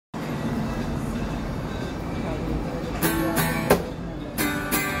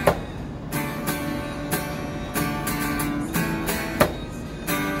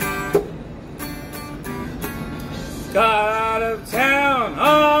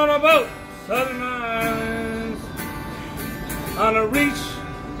On a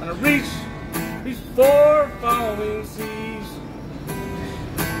reach before following seas.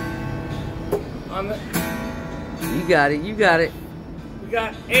 On the You got it, you got it. We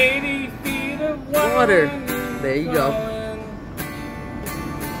got 80 feet of Water. There you go.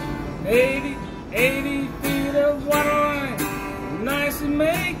 80 feet of water, nice and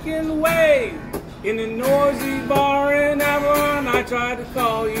making way. In a noisy bar in Avalon, I tried to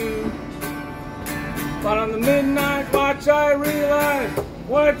call you. But on the midnight watch, I realized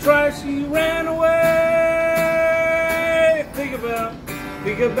what twice you ran away. Think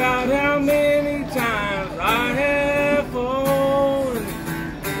about how many times I have fallen.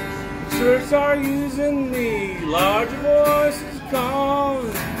 Church are using me, larger voices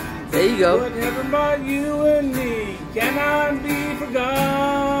calling. There you go. What heaven but you and me cannot be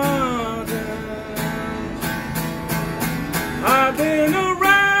forgotten. I've been around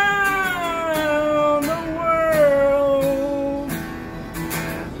the world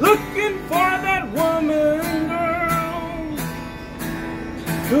looking for that woman, girl,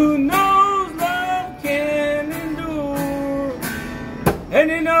 who knows love can endure. And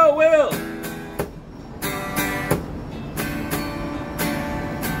you know it will.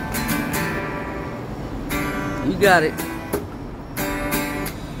 You got it.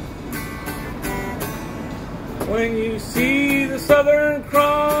 When you see the Southern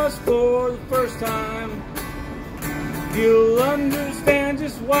Cross for the first time, you'll understand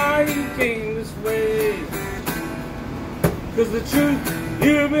just why you came this way. 'Cause the truth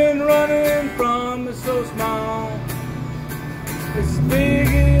you've been running from is so small. It's as big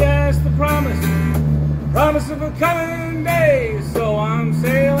as the promise of a coming day. So I'm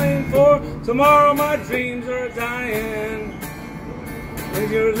sailing for tomorrow, my dreams are dying. And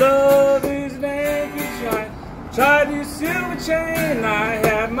your love is an anchor shine. Tried your silver chain, I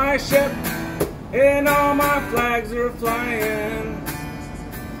have my ship, and all my flags are flying.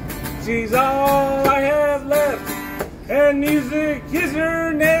 She's all I have left, and music is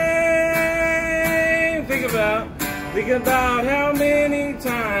her name. Think about how many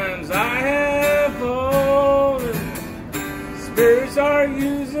times I have fallen. Spirits are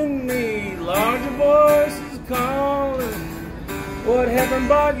using me, larger voices calling. What heaven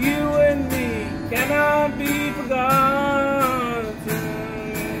brought you and me cannot be forgotten.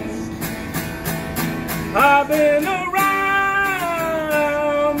 I've been around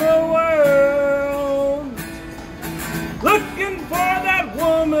the world looking for that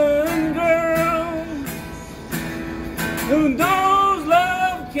woman, girl, who knows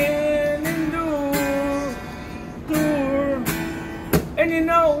love can endure, and you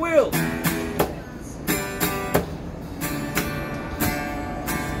know it will.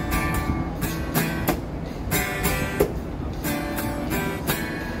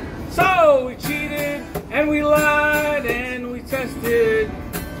 So we cheated and we lied and we tested.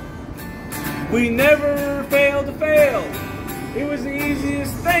 We never failed to fail. It was the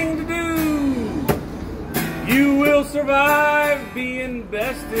easiest thing to do. You will survive being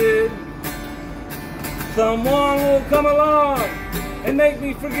bested. Someone will come along and make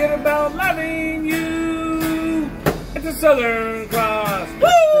me forget about loving you. It's a Southern Cross.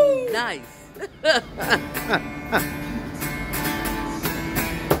 Woo! Nice.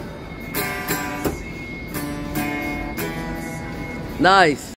 Nice.